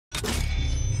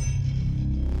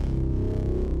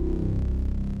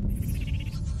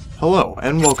Hello,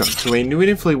 and welcome to a new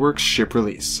Fleetworks ship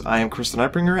release. I am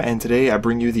Teknoaxe, and today I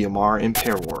bring you the Amarr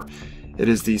Impairor. It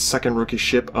is the second rookie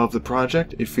ship of the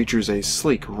project. It features a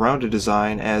sleek, rounded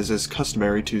design as is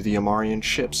customary to the Amarrian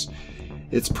ships.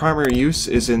 Its primary use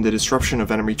is in the disruption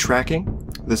of enemy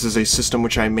tracking. This is a system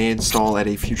which I may install at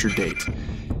a future date.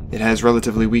 It has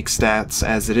relatively weak stats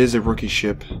as it is a rookie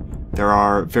ship. There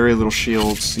are very little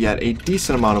shields, yet a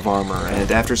decent amount of armor,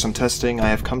 and after some testing I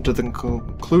have come to the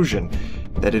conclusion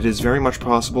that it is very much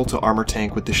possible to armor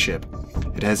tank with the ship.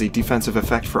 It has a defensive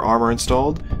effect for armor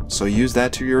installed, so use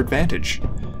that to your advantage.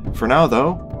 For now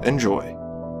though, enjoy.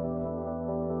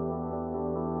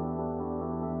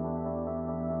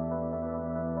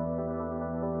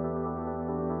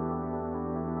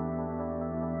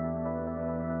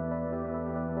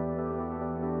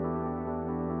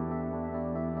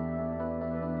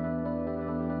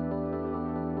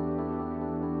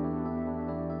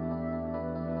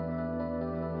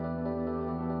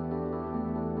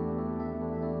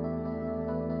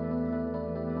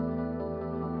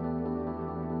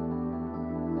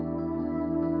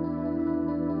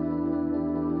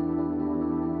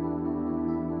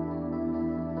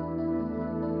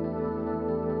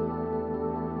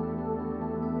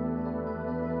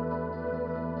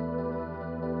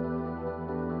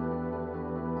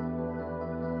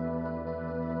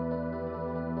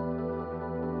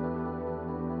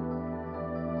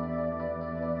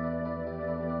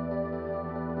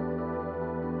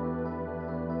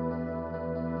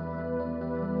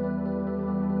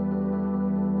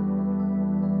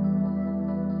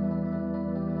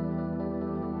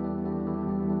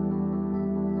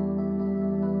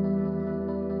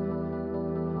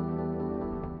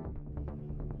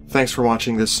 Thanks for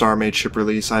watching this StarMade ship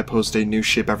release. I post a new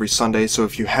ship every Sunday, so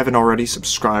if you haven't already,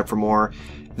 subscribe for more.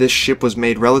 This ship was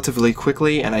made relatively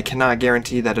quickly, and I cannot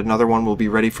guarantee that another one will be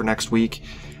ready for next week.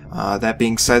 That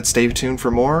being said, stay tuned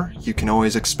for more. You can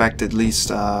always expect at least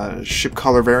ship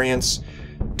color variants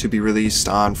to be released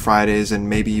on Fridays and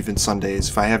maybe even Sundays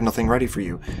if I have nothing ready for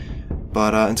you.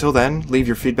 But until then, leave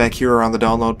your feedback here or on the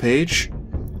download page,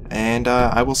 and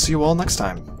I will see you all next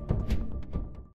time.